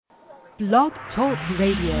Blog Talk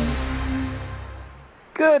Radio.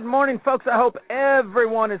 Good morning, folks. I hope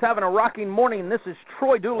everyone is having a rocking morning. This is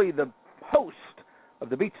Troy Dooley, the host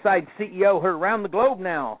of the Beachside CEO, heard around the globe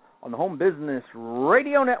now on the Home Business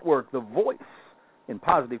Radio Network, the voice in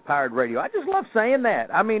positive powered radio. I just love saying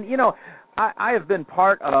that. I mean, you know, I have been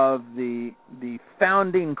part of the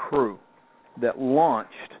founding crew that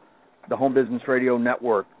launched the Home Business Radio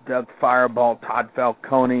Network. Doug Fireball, Todd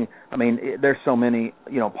Falcone. I mean, there's so many,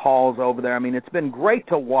 you know, Paul's over there. I mean, it's been great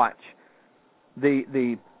to watch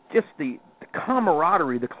the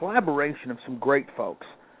camaraderie, the collaboration of some great folks.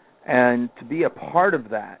 And to be a part of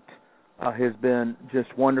that has been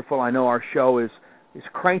just wonderful. I know our show is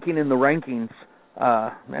cranking in the rankings.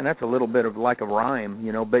 Man, that's a little bit of like a rhyme,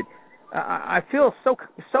 you know, but I feel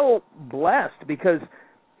so blessed because,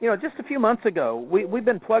 you know, just a few months ago, we've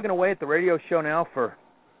been plugging away at the radio show now for,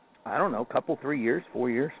 I don't know, 4 years.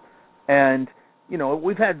 And, you know,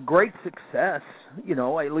 we've had great success, you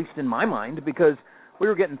know, at least in my mind, because we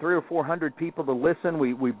were getting 300 or 400 people to listen.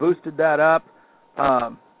 We boosted that up.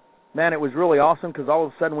 Man, it was really awesome because all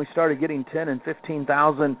of a sudden we started getting 10 and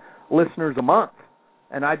 15,000 listeners a month.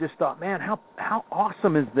 And I just thought, man, how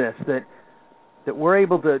awesome is this that we're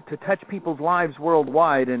able to touch people's lives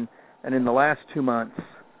worldwide. And in the last 2 months,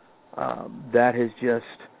 that has just,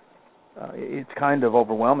 it's kind of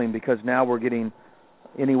overwhelming because now we're getting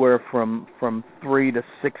anywhere from 3,000 to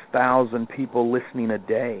 6,000 people listening a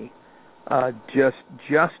day,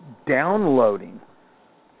 just downloading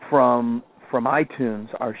from iTunes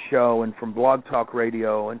our show and from Blog Talk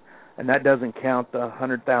Radio, and that doesn't count the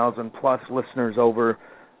 100,000 plus listeners over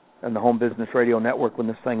in the Home Business Radio Network when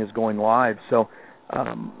this thing is going live. So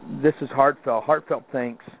this is heartfelt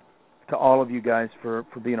thanks to all of you guys for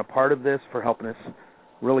being a part of this, for helping us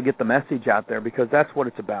really get the message out there, because that's what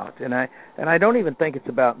it's about. And I don't even think it's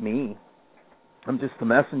about me. I'm just the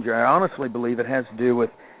messenger. I honestly believe it has to do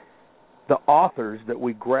with the authors that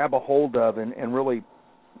we grab a hold of and really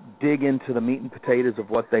dig into the meat and potatoes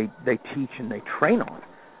of what they teach and they train on.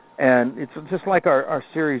 And it's just like our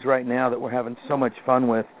series right now that we're having so much fun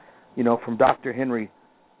with, you know, from Dr. Henry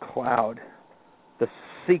Cloud, The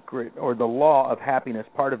Secret or the Law of Happiness,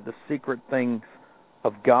 part of the secret things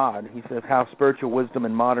of God. He says how spiritual wisdom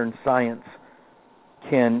and modern science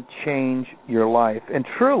can change your life. And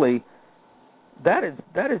truly, that is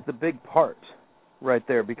the big part right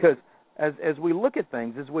there, because as we look at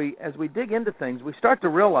things, as we dig into things, we start to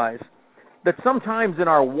realize that sometimes in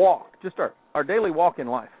our walk, just our daily walk in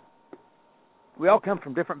life, we all come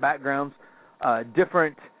from different backgrounds,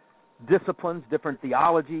 different disciplines, different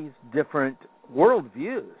theologies, different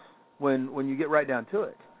worldviews when you get right down to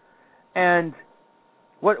it. And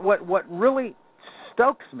what really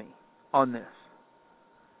stokes me on this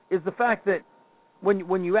is the fact that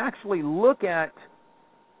when you actually look at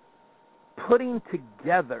putting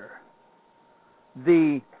together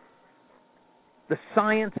the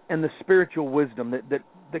science and the spiritual wisdom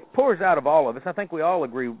that pours out of all of us, I think we all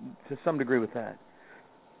agree to some degree with that.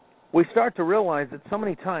 We start to realize that so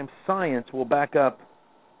many times science will back up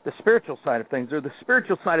the spiritual side of things, or the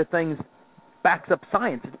spiritual side of things backs up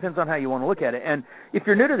science. It depends on how you want to look at it. And if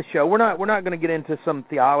you're new to the show, we're not going to get into some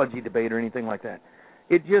theology debate or anything like that.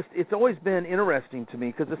 It's always been interesting to me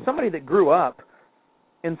because as somebody that grew up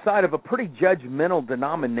inside of a pretty judgmental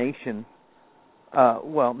denomination,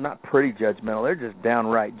 well, not pretty judgmental, they're just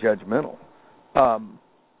downright judgmental.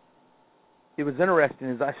 It was interesting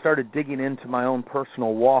as I started digging into my own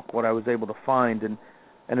personal walk, what I was able to find, and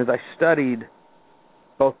as I studied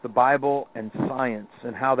both the Bible and science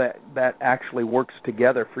and how that actually works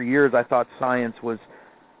together. For years I thought science was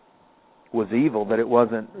evil, that it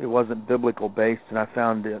wasn't biblical based, and I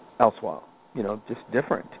found it elsewhere, you know, just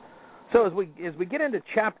different. So as we get into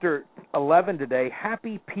chapter 11 today,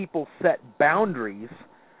 Happy People Set Boundaries,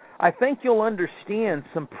 I think you'll understand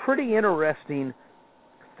some pretty interesting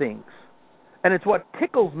things. And it's what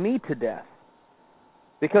tickles me to death,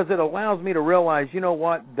 because it allows me to realize, you know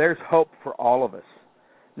what, there's hope for all of us.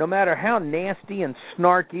 No matter how nasty and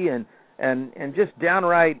snarky and just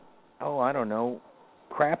downright, I don't know,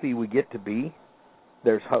 crappy we get to be,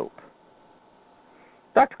 there's hope.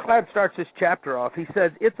 Dr. Cloud starts this chapter off. He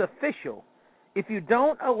says, it's official. If you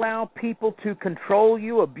don't allow people to control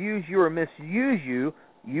you, abuse you, or misuse you,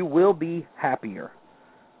 you will be happier.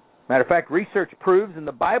 Matter of fact, research proves, and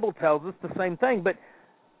the Bible tells us the same thing, but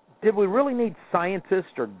did we really need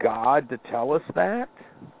scientists or God to tell us that?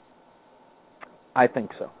 I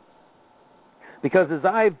think so. Because as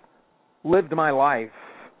I've lived my life,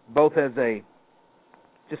 both as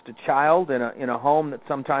just a child in a home that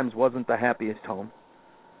sometimes wasn't the happiest home,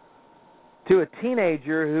 to a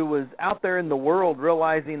teenager who was out there in the world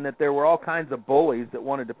realizing that there were all kinds of bullies that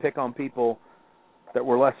wanted to pick on people that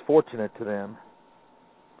were less fortunate to them,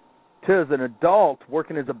 to as an adult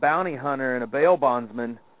working as a bounty hunter and a bail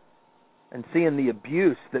bondsman and seeing the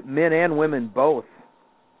abuse that men and women both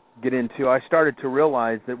get into, I started to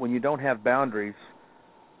realize that when you don't have boundaries,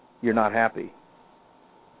 you're not happy.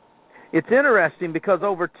 It's interesting because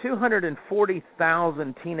over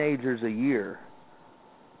 240,000 teenagers a year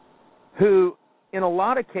who, in a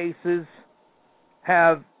lot of cases,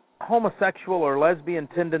 have homosexual or lesbian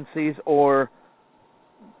tendencies, or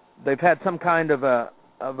they've had some kind of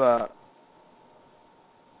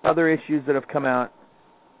other issues that have come out.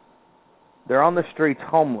 They're on the streets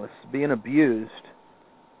homeless, being abused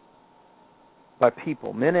by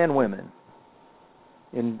people, men and women,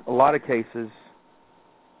 in a lot of cases,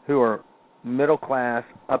 who are middle-class,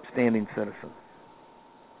 upstanding citizens.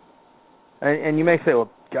 And you may say,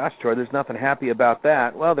 well, gosh, Troy, there's nothing happy about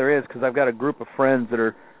that. Well, there is, because I've got a group of friends that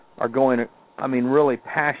are going, really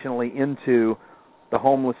passionately into the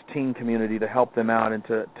homeless teen community to help them out and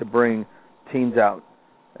to bring teens out.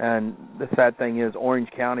 And the sad thing is Orange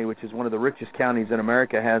County, which is one of the richest counties in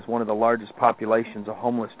America, has one of the largest populations of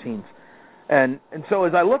homeless teens. And so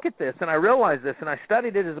as I look at this and I realize this, and I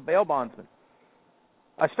studied it as a bail bondsman,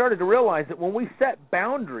 I started to realize that when we set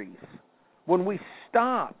boundaries, when we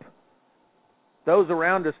stop those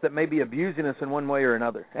around us that may be abusing us in one way or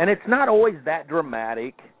another, and it's not always that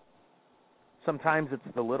dramatic. Sometimes it's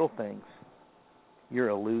the little things. You're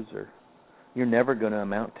a loser. You're never going to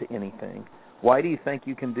amount to anything. Why do you think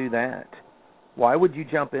you can do that? Why would you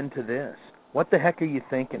jump into this? What the heck are you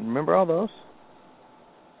thinking? Remember all those?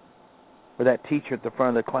 Or that teacher at the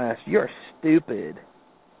front of the class, you're stupid.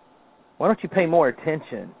 Why don't you pay more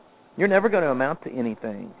attention? You're never going to amount to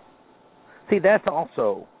anything. See, that's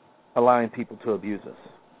also allowing people to abuse us.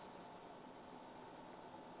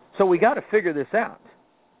 So we got to figure this out.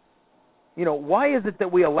 Why is it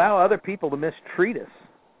that we allow other people to mistreat us?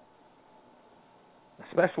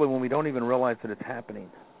 Especially when we don't even realize that it's happening.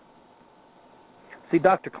 See,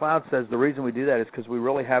 Dr. Cloud says the reason we do that is because we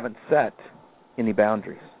really haven't set any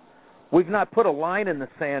boundaries. We've not put a line in the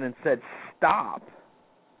sand and said, stop.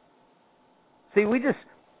 See, we just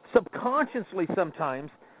subconsciously sometimes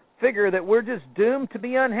figure that we're just doomed to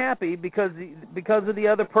be unhappy because of the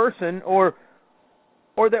other person, or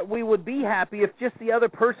that we would be happy if just the other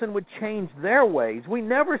person would change their ways. We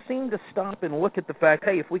never seem to stop and look at the fact,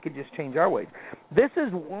 hey, if we could just change our ways. This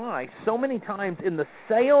is why so many times in the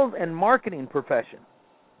sales and marketing profession,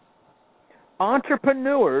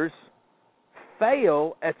 entrepreneurs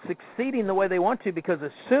fail at succeeding the way they want to, because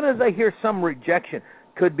as soon as they hear some rejection,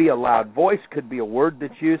 could be a loud voice, could be a word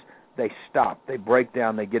that's used, they stop, they break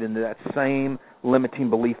down, they get into that same limiting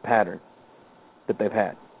belief pattern that they've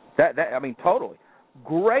had. Totally.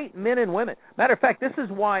 Great men and women. Matter of fact, this is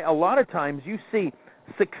why a lot of times you see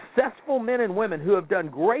successful men and women who have done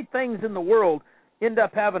great things in the world end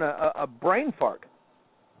up having a brain fart.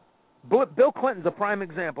 Bill Clinton's a prime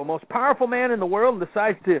example. Most powerful man in the world, and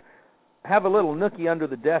decides to have a little nookie under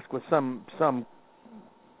the desk with some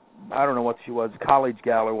I don't know what she was, college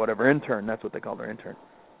gal or whatever, intern. That's what they called her, intern.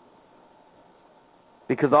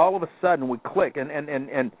 Because all of a sudden we click, and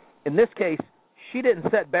in this case, she didn't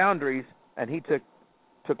set boundaries, and he took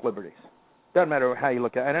liberties. Doesn't matter how you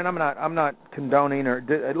look at it. And I'm not condoning or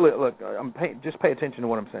look. Just pay attention to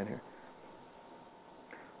what I'm saying here.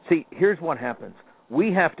 See, here's what happens.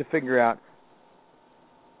 We have to figure out,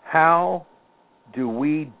 how do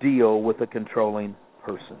we deal with a controlling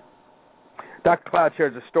person? Dr. Cloud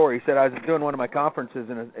shares a story. He said, I was doing one of my conferences,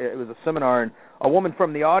 and it was a seminar, and a woman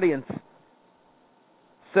from the audience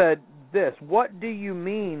said this: what do you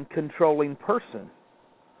mean controlling person?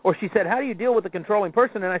 Or she said, how do you deal with a controlling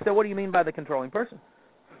person? And I said, what do you mean by the controlling person?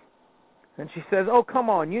 And she says, oh, come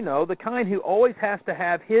on, the kind who always has to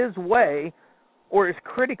have his way, or is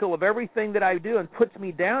critical of everything that I do and puts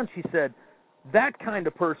me down. She said, that kind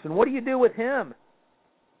of person, what do you do with him?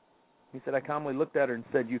 He said, I calmly looked at her and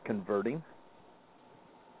said, you convert him.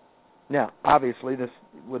 Now, obviously, this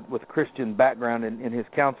with Christian background in his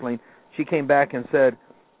counseling, she came back and said,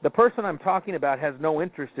 the person I'm talking about has no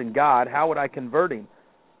interest in God. How would I convert him?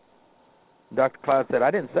 Dr. Cloud said,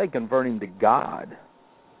 I didn't say convert him to God.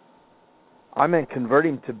 I meant convert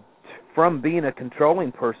him from being a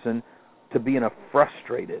controlling person to being a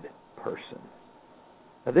frustrated person.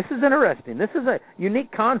 Now, this is interesting. This is a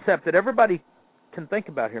unique concept that everybody can think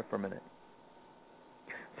about here for a minute.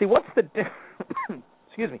 See, what's the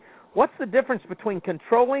excuse me? What's the difference between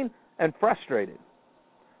controlling and frustrated?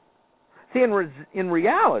 See, in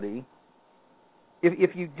reality, if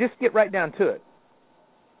you just get right down to it,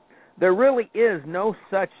 There really is no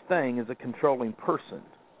such thing as a controlling person.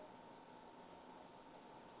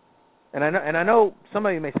 And I know some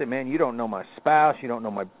of you may say, man, you don't know my spouse, you don't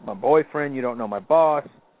know my boyfriend, you don't know my boss.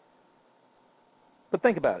 But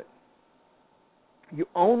think about it. You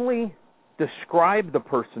only describe the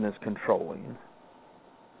person as controlling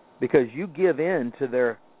because you give in to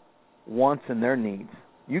their wants and their needs.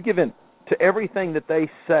 You give in to everything that they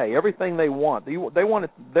say, everything they want. They want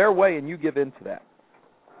it their way, and you give in to that.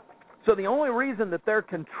 So the only reason that they're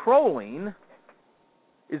controlling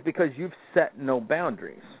is because you've set no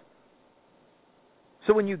boundaries.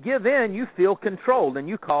 So when you give in, you feel controlled, and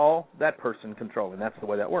you call that person controlling. That's the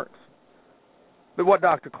way that works. But what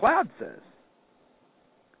Dr. Cloud says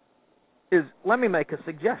is, let me make a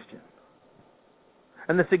suggestion.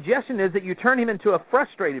 And the suggestion is that you turn him into a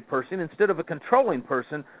frustrated person instead of a controlling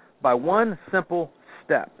person by one simple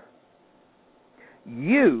step.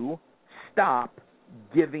 You stop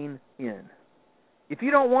giving in. If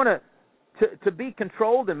you don't want to be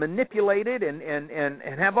controlled and manipulated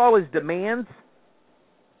and have all his demands,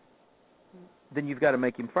 then you've got to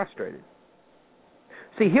make him frustrated.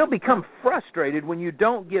 See, he'll become frustrated when you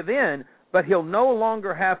don't give in, but he'll no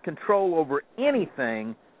longer have control over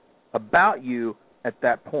anything about you at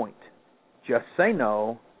that point. Just say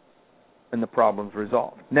no, and the problem's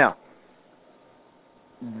resolved. Now,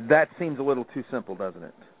 that seems a little too simple, doesn't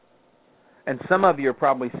it? And some of you are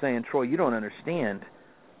probably saying, Troy, you don't understand.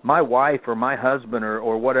 My wife or my husband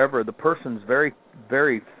or whatever, the person's very,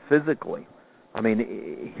 very physically. I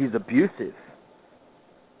mean, he's abusive.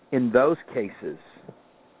 In those cases,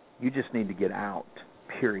 you just need to get out,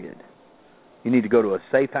 period. You need to go to a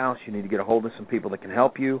safe house. You need to get a hold of some people that can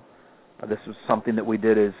help you. This was something that we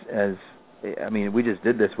did we just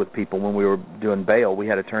did this with people when we were doing bail. We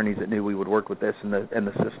had attorneys that knew we would work with this, and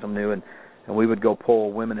the system knew, and we would go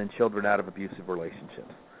pull women and children out of abusive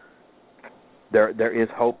relationships. There is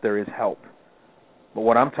hope. There is help. But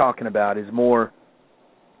what I'm talking about is more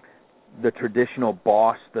the traditional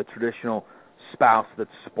boss, the traditional spouse that's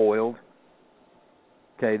spoiled,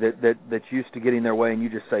 okay, that's used to getting their way, and you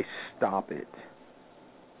just say, stop it.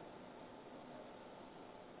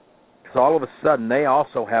 Because all of a sudden, they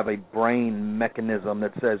also have a brain mechanism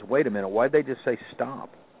that says, wait a minute, why'd they just say stop?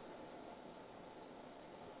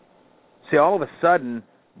 See, all of a sudden,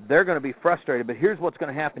 they're going to be frustrated, but here's what's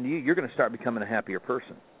going to happen to you. You're going to start becoming a happier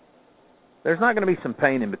person. There's not going to be some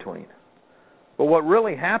pain in between. But what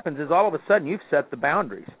really happens is all of a sudden, you've set the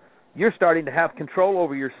boundaries. You're starting to have control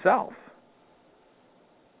over yourself.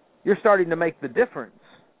 You're starting to make the difference.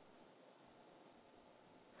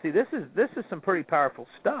 See, this is some pretty powerful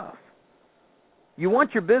stuff. You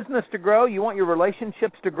want your business to grow. You want your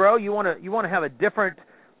relationships to grow. You want to have a different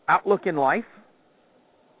outlook in life.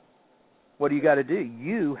 What do you got to do?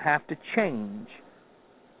 You have to change.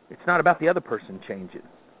 It's not about the other person changing.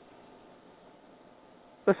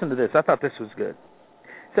 Listen to this. I thought this was good.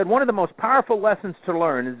 It said one of the most powerful lessons to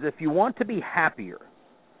learn is if you want to be happier,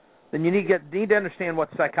 then you need to understand what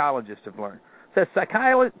psychologists have learned. It says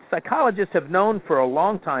psychologists have known for a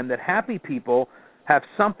long time that happy people have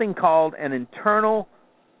something called an internal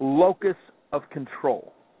locus of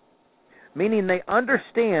control, meaning they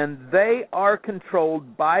understand they are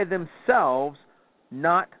controlled by themselves,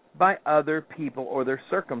 not by other people or their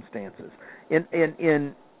circumstances.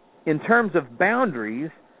 In terms of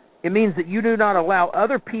boundaries, it means that you do not allow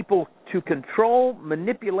other people to control,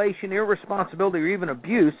 manipulation, irresponsibility, or even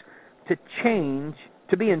abuse to change,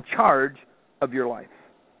 to be in charge of your life.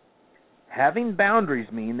 Having boundaries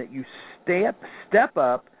mean that you step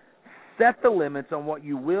up, set the limits on what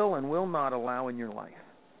you will and will not allow in your life.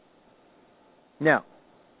 Now,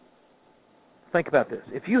 think about this.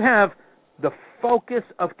 If you have the focus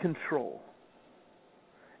of control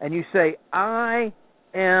and you say, I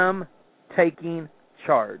am taking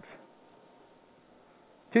charge,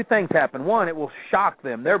 two things happen. One, it will shock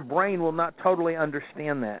them. Their brain will not totally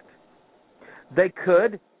understand that. They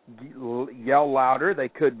could yell louder. They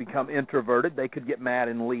could become introverted. They could get mad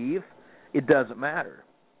and leave. It doesn't matter.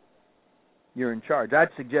 You're in charge. I'd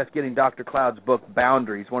suggest getting Dr. Cloud's book,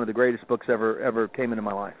 Boundaries, one of the greatest books ever came into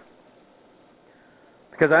my life.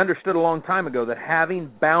 Because I understood a long time ago that having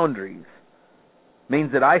boundaries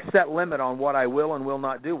means that I set limit on what I will and will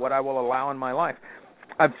not do, what I will allow in my life.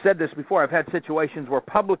 I've said this before. I've had situations where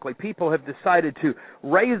publicly people have decided to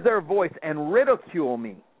raise their voice and ridicule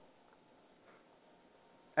me.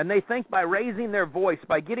 And they think by raising their voice,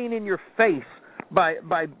 by getting in your face, by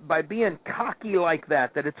being cocky like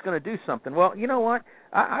that it's going to do something. Well, you know what?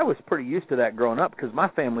 I was pretty used to that growing up because my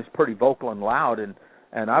family's pretty vocal and loud, and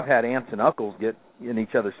And I've had aunts and uncles get in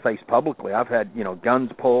each other's face publicly. I've had,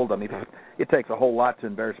 guns pulled. I mean, it takes a whole lot to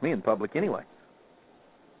embarrass me in public anyway.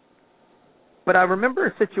 But I remember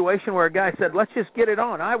a situation where a guy said, let's just get it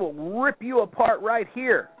on. I will rip you apart right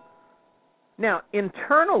here. Now,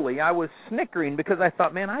 internally, I was snickering because I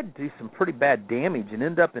thought, man, I'd do some pretty bad damage and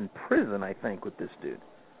end up in prison, I think, with this dude.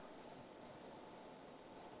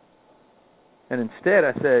 And instead,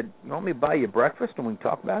 I said, you want me to buy you breakfast and we can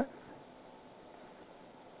talk about it?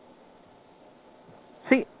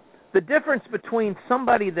 See, the difference between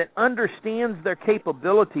somebody that understands their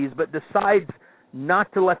capabilities but decides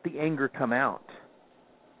not to let the anger come out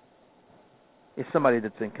is somebody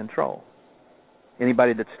that's in control.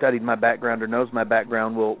 Anybody that's studied my background or knows my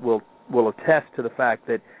background will attest to the fact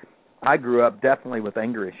that I grew up definitely with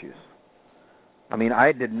anger issues. I mean,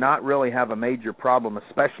 I did not really have a major problem,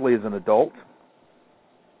 especially as an adult,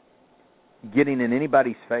 getting in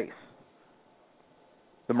anybody's face.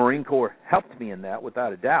 The Marine Corps helped me in that,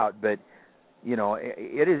 without a doubt, but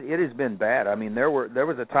it has been bad. I mean, there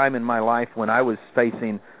was a time in my life when I was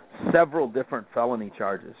facing several different felony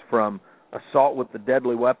charges, from assault with the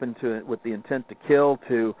deadly weapon with the intent to kill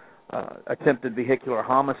to attempted vehicular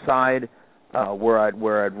homicide, where I'd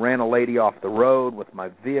ran a lady off the road with my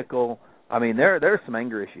vehicle. I mean, there's some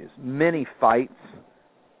anger issues, many fights,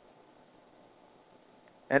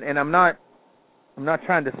 and I'm not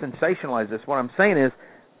trying to sensationalize this. What I'm saying is,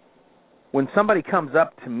 when somebody comes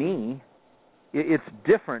up to me, it's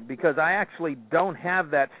different because I actually don't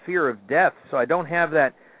have that fear of death, so I don't have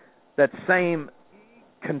that same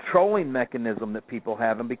controlling mechanism that people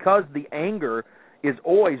have, and because the anger is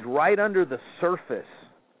always right under the surface.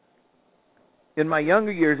 In my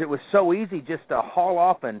younger years, it was so easy just to haul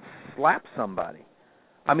off and slap somebody.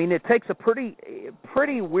 I mean, it takes a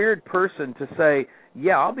pretty weird person to say,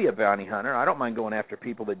 yeah, I'll be a bounty hunter. I don't mind going after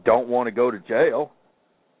people that don't want to go to jail.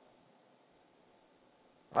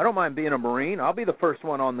 I don't mind being a Marine. I'll be the first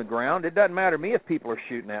one on the ground. It doesn't matter to me if people are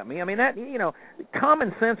shooting at me. I mean, that,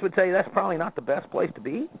 common sense would tell you that's probably not the best place to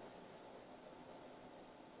be.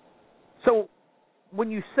 So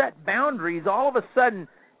when you set boundaries, all of a sudden,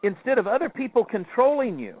 instead of other people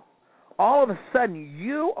controlling you, all of a sudden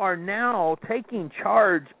you are now taking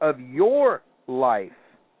charge of your life.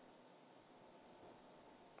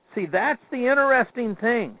 See, that's the interesting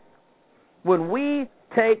thing. When we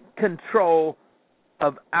take control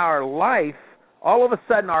of our life, all of a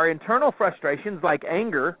sudden our internal frustrations like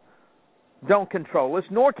anger don't control us,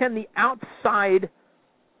 nor can the outside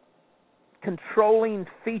controlling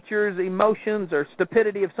features, emotions, or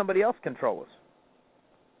stupidity of somebody else control us.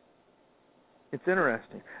 It's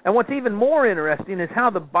interesting. And what's even more interesting is how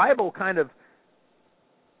the Bible kind of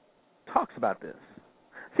talks about this.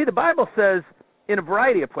 See, the Bible says in a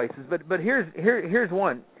variety of places, but here's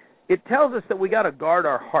one. It tells us that we got to guard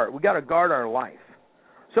our heart. We got to guard our life.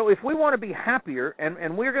 So if we want to be happier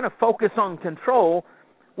and we're going to focus on control,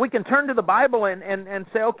 we can turn to the Bible and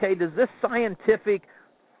say, okay, does this scientific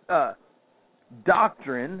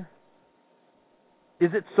doctrine,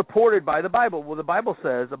 is it supported by the Bible? Well, the Bible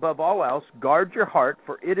says, above all else, guard your heart,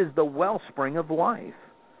 for it is the wellspring of life.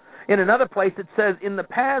 In another place it says, in the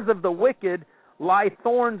paths of the wicked lie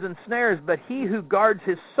thorns and snares, but he who guards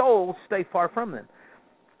his soul stay far from them.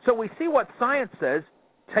 So we see what science says,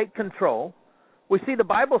 take control. We see the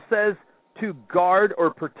Bible says to guard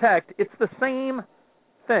or protect. It's the same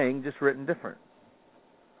thing, just written different.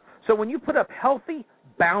 So when you put up healthy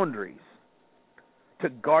boundaries to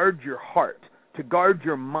guard your heart, to guard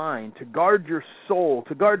your mind, to guard your soul,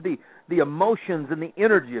 to guard the emotions and the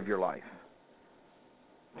energy of your life,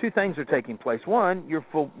 two things are taking place. One, you're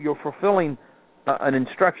fulfilling an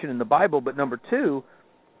instruction in the Bible, but number two,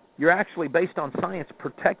 you're actually, based on science,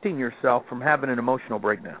 protecting yourself from having an emotional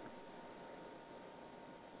breakdown.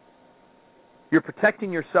 You're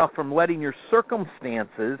protecting yourself from letting your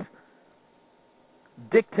circumstances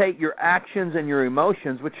dictate your actions and your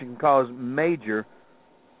emotions, which can cause major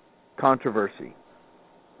controversy.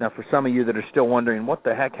 Now, for some of you that are still wondering, what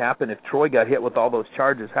the heck happened if Troy got hit with all those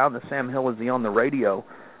charges? How in the Sam Hill is he on the radio?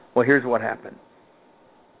 Well, here's what happened.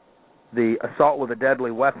 The assault with a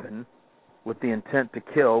deadly weapon with the intent to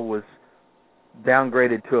kill was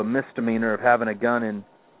downgraded to a misdemeanor of having a gun in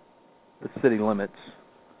the city limits.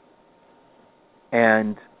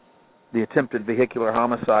 And the attempted vehicular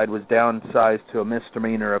homicide was downsized to a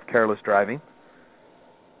misdemeanor of careless driving.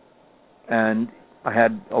 And I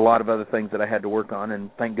had a lot of other things that I had to work on,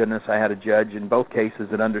 and thank goodness I had a judge in both cases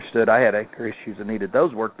that understood I had anger issues and needed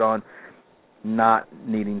those worked on, not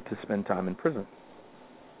needing to spend time in prison.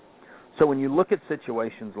 So when you look at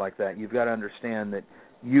situations like that, you've got to understand that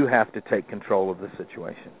you have to take control of the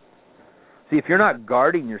situation. See, if you're not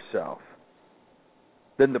guarding yourself,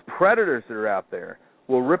 then the predators that are out there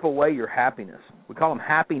will rip away your happiness. We call them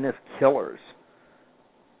happiness killers.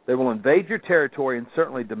 They will invade your territory and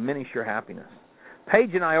certainly diminish your happiness.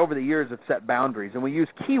 Paige and I, over the years, have set boundaries, and we use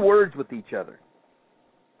key words with each other.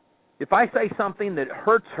 If I say something that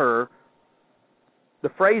hurts her, the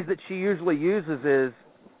phrase that she usually uses is,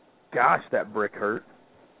 "Gosh, that brick hurt."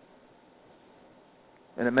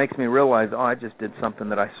 And it makes me realize, oh, I just did something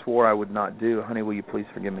that I swore I would not do. Honey, will you please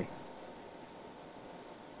forgive me?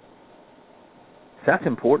 That's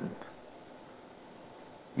important.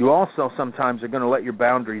 You also sometimes are going to let your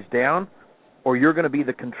boundaries down, or you're going to be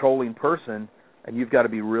the controlling person, and you've got to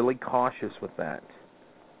be really cautious with that.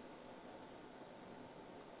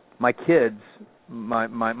 My kids,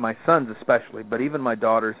 my sons especially, but even my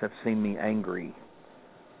daughters have seen me angry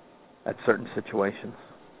at certain situations.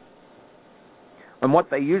 And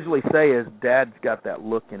what they usually say is, Dad's got that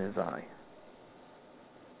look in his eye.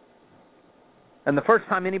 And the first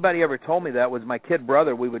time anybody ever told me that was my kid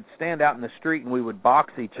brother. We would stand out in the street and we would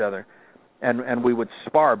box each other, and we would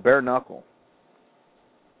spar bare knuckle.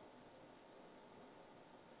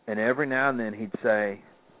 And every now and then he'd say,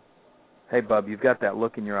 "Hey, bub, you've got that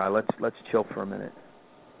look in your eye. Let's chill for a minute."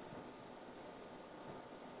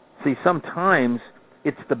 See, sometimes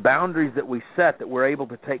it's the boundaries that we set that we're able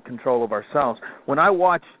to take control of ourselves. When I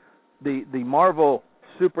watch the Marvel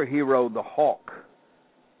superhero, the Hulk,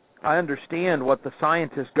 I understand what the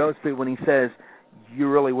scientist goes through when he says,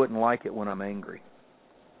 "You really wouldn't like it when I'm angry."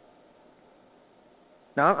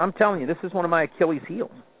 Now, I'm telling you, this is one of my Achilles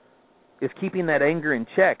heels, is keeping that anger in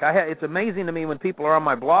check. It's amazing to me when people are on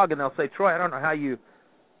my blog and they'll say, "Troy, I don't know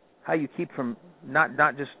how you keep from not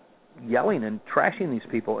just yelling and trashing these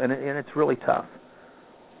people," and it's really tough.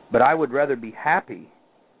 But I would rather be happy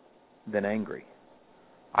than angry.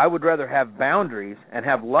 I would rather have boundaries and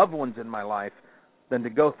have loved ones in my life than to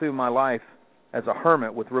go through my life as a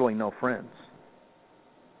hermit with really no friends.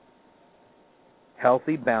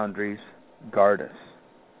 Healthy boundaries guard us.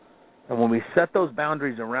 And when we set those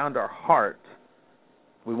boundaries around our heart,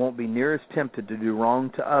 we won't be near as tempted to do wrong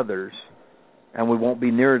to others, and we won't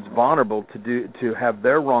be near as vulnerable to have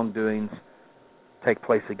their wrongdoings take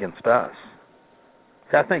place against us.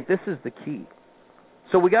 So I think this is the key.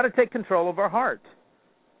 So we got to take control of our heart.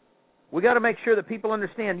 We got to make sure that people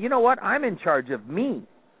understand, you know what, I'm in charge of me.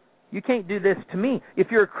 You can't do this to me.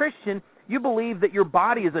 If you're a Christian, you believe that your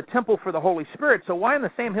body is a temple for the Holy Spirit, so why in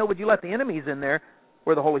the same hill would you let the enemies in there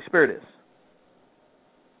where the Holy Spirit is?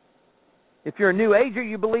 If you're a New Ager,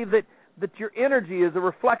 you believe that your energy is a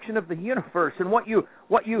reflection of the universe, and what you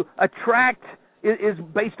attract is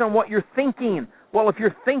based on what you're thinking. Well, if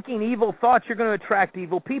you're thinking evil thoughts, you're going to attract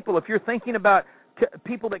evil people. If you're thinking about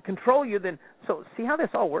people that control you, then... So see how this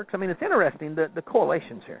all works? I mean, it's interesting, the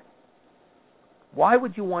correlations here. Why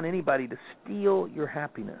would you want anybody to steal your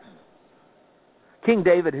happiness? King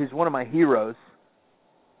David, who's one of my heroes,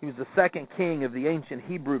 he was the second king of the ancient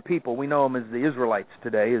Hebrew people. We know him as the Israelites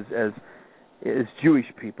today, as Jewish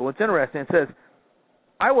people. It's interesting. It says,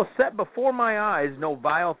 "I will set before my eyes no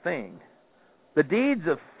vile thing. The deeds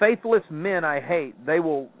of faithless men I hate. They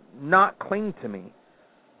will not cling to me.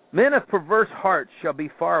 Men of perverse hearts shall be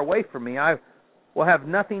far away from me. I will have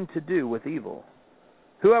nothing to do with evil.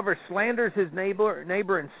 Whoever slanders his neighbor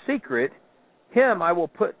in secret, him I will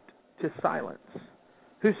put to silence.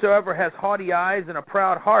 Whosoever has haughty eyes and a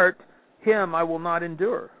proud heart, him I will not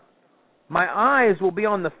endure. My eyes will be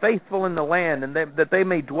on the faithful in the land, and that they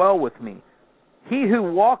may dwell with me. He who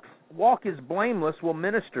walk is blameless will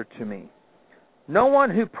minister to me. No one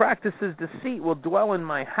who practices deceit will dwell in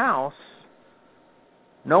my house.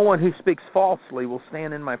 No one who speaks falsely will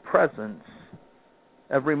stand in my presence.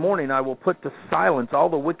 Every morning I will put to silence all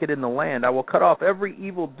the wicked in the land. I will cut off every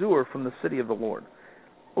evildoer from the city of the Lord."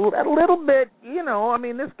 Well, a little bit, I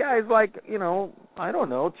mean, this guy's like, I don't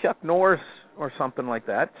know, Chuck Norris or something like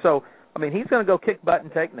that. So, I mean, he's going to go kick butt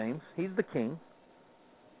and take names. He's the king.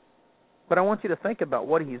 But I want you to think about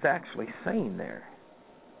what he's actually saying there.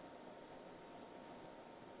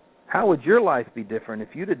 How would your life be different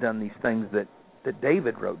if you'd have done these things that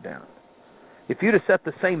David wrote down? If you'd have set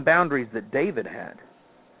the same boundaries that David had?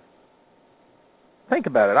 Think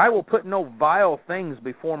about it. I will put no vile things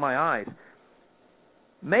before my eyes.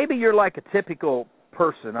 Maybe you're like a typical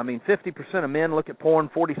person. I mean, 50% of men look at porn,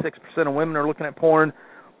 46% of women are looking at porn.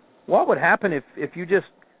 What would happen if you just,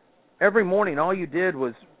 every morning, all you did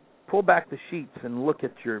was pull back the sheets and look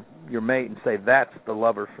at your mate and say, "That's the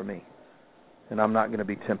lover for me, and I'm not going to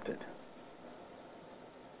be tempted"?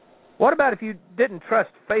 What about if you didn't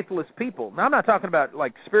trust faithless people? Now, I'm not talking about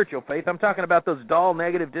like spiritual faith. I'm talking about those dull,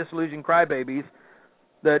 negative, disillusioned crybabies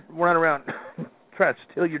that run around trying to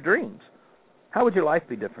steal your dreams. How would your life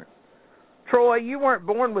be different? Troy, you weren't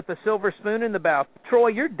born with a silver spoon in the mouth. Troy,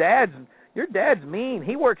 your dad's mean.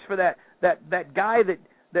 He works for that guy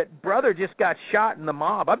that brother just got shot in the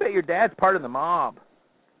mob. I bet your dad's part of the mob.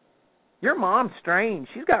 Your mom's strange.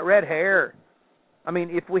 She's got red hair. I mean,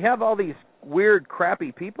 if we have all these weird,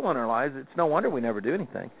 crappy people in our lives, it's no wonder we never do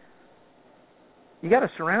anything. You got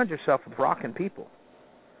to surround yourself with rocking people.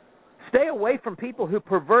 Stay away from people who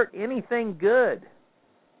pervert anything good.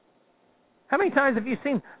 How many times have you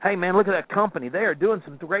seen, hey, man, look at that company. They are doing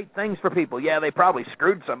some great things for people. Yeah, they probably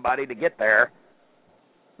screwed somebody to get there.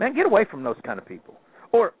 Man, get away from those kind of people.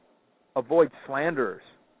 Or avoid slanderers.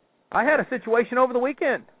 I had a situation over the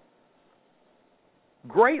weekend.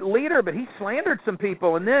 Great leader, but he slandered some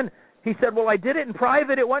people. And then he said, well, I did it in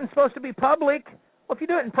private. It wasn't supposed to be public. Well, if you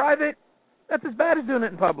do it in private, that's as bad as doing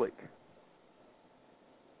it in public.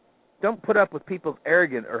 Don't put up with people's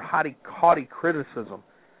arrogant or haughty criticism.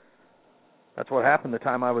 That's what happened the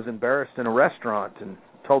time I was embarrassed in a restaurant and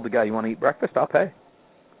told the guy, you want to eat breakfast? I'll pay.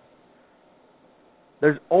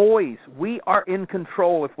 We are in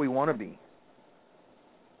control if we want to be.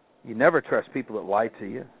 You never trust people that lie to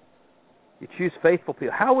you. You choose faithful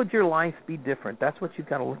people. How would your life be different? That's what you've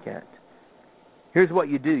got to look at. Here's what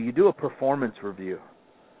you do. You do a performance review.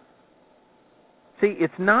 See,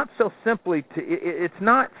 it's not simply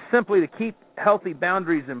to keep healthy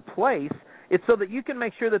boundaries in place. It's so that you can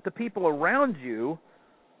make sure that the people around you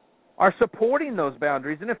are supporting those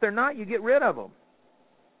boundaries, and if they're not, you get rid of them.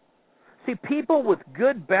 See, people with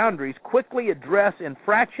good boundaries quickly address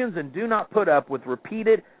infractions and do not put up with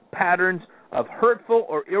repeated patterns of hurtful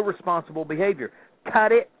or irresponsible behavior.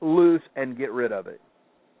 Cut it loose and get rid of it.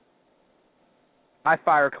 I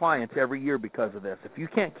fire clients every year because of this. If you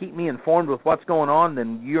can't keep me informed with what's going on,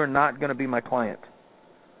 then you're not going to be my client.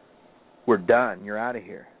 We're done. You're out of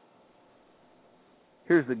here.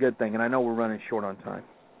 Here's the good thing, and I know we're running short on time.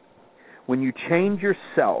 When you change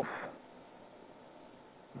yourself,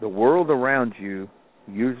 the world around you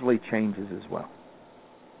usually changes as well.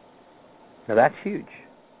 Now, that's huge.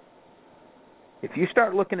 If you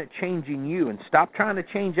start looking at changing you and stop trying to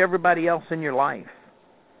change everybody else in your life,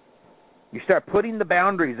 you start putting the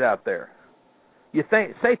boundaries out there. You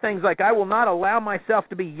say things like, I will not allow myself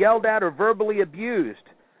to be yelled at or verbally abused.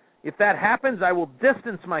 If that happens, I will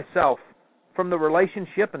distance myself from the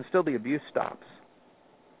relationship until the abuse stops.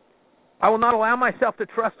 I will not allow myself to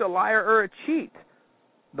trust a liar or a cheat.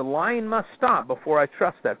 The lying must stop before I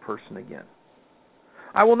trust that person again.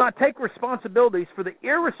 I will not take responsibilities for the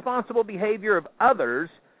irresponsible behavior of others.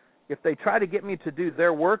 If they try to get me to do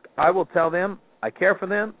their work, I will tell them I care for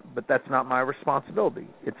them, but that's not my responsibility.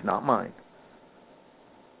 It's not mine.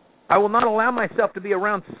 I will not allow myself to be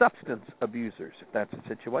around substance abusers, if that's the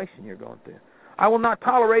situation you're going through. I will not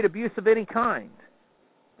tolerate abuse of any kind.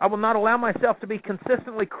 I will not allow myself to be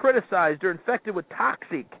consistently criticized or infected with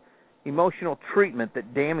toxic emotional treatment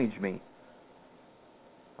that damage me.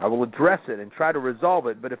 I will address it and try to resolve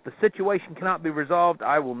it, but if the situation cannot be resolved,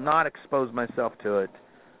 I will not expose myself to it,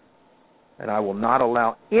 and I will not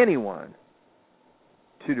allow anyone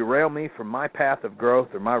to derail me from my path of growth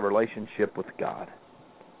or my relationship with God.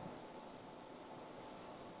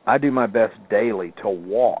 I do my best daily to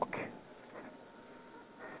walk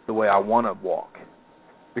the way I want to walk,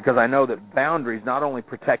 because I know that boundaries not only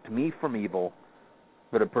protect me from evil,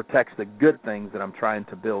 but it protects the good things that I'm trying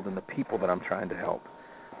to build and the people that I'm trying to help.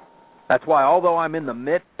 That's why, although I'm in the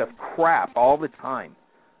midst of crap all the time,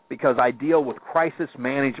 because I deal with crisis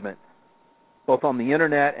management, both on the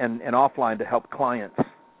internet and offline to help clients,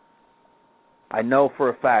 I know for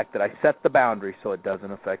a fact that I set the boundary so it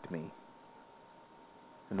doesn't affect me.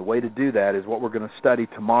 And the way to do that is what we're going to study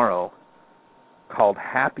tomorrow, called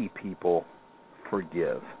Happy People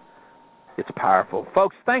Forgive. It's powerful.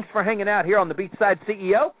 Folks, thanks for hanging out here on the Beachside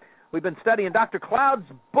CEO. We've been studying Dr. Cloud's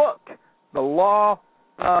book, The Law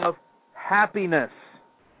of Happiness.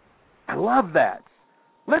 I love that.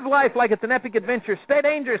 Live life like it's an epic adventure. Stay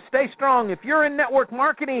dangerous. Stay strong. If you're in network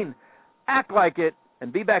marketing, act like it.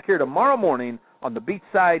 And be back here tomorrow morning on the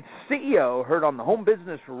Beachside CEO, heard on the Home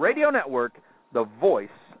Business Radio Network, the voice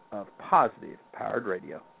of positive powered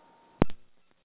radio.